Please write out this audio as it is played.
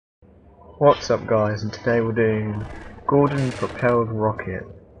What's up guys, and today we're doing Gordon Propelled Rocket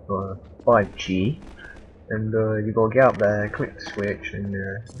for 5G, and you gotta get up there, click the switch, and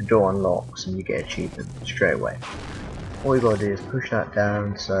the door unlocks and you get achievement straight away. All you gotta do is push that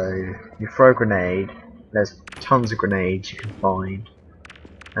down, so you throw a grenade, there's tons of grenades you can find,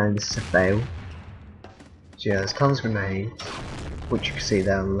 and this is a fail. So yeah, there's tons of grenades, which you can see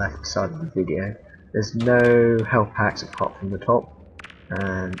there on the left side of the video. There's no health packs apart from the top.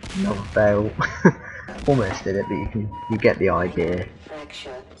 And another fail. Almost did it, but you get the idea.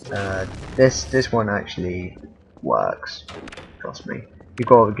 This one actually works. Trust me. You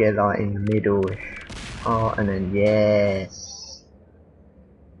gotta get that in the middle-ish. Oh, and then yes.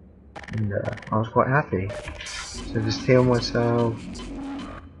 And I was quite happy. So just heal myself.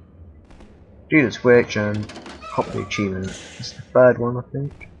 Do the switch and pop the achievement. It's the third one, I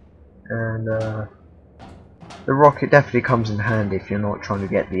think. And the rocket definitely comes in handy if you're not trying to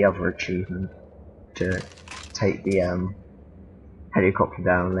get the other achievement to take the helicopter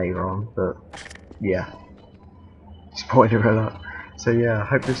down later on, but yeah, spoiler alert. So yeah, I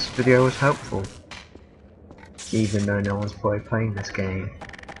hope this video was helpful, even though no one's probably playing this game.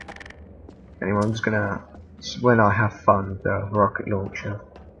 Anyway, I'm just gonna, when I have fun with the rocket launcher.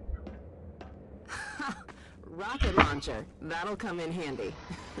 Rocket launcher, that'll come in handy.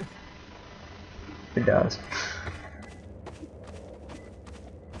 It does.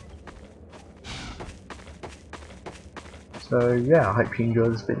 So yeah, I hope you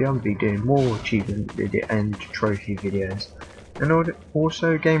enjoyed this video. I'm going to be doing more achievement video and trophy videos, and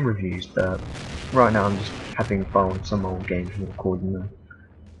also game reviews, but right now I'm just having fun with some old games and recording them.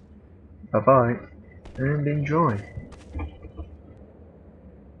 Bye bye, and enjoy.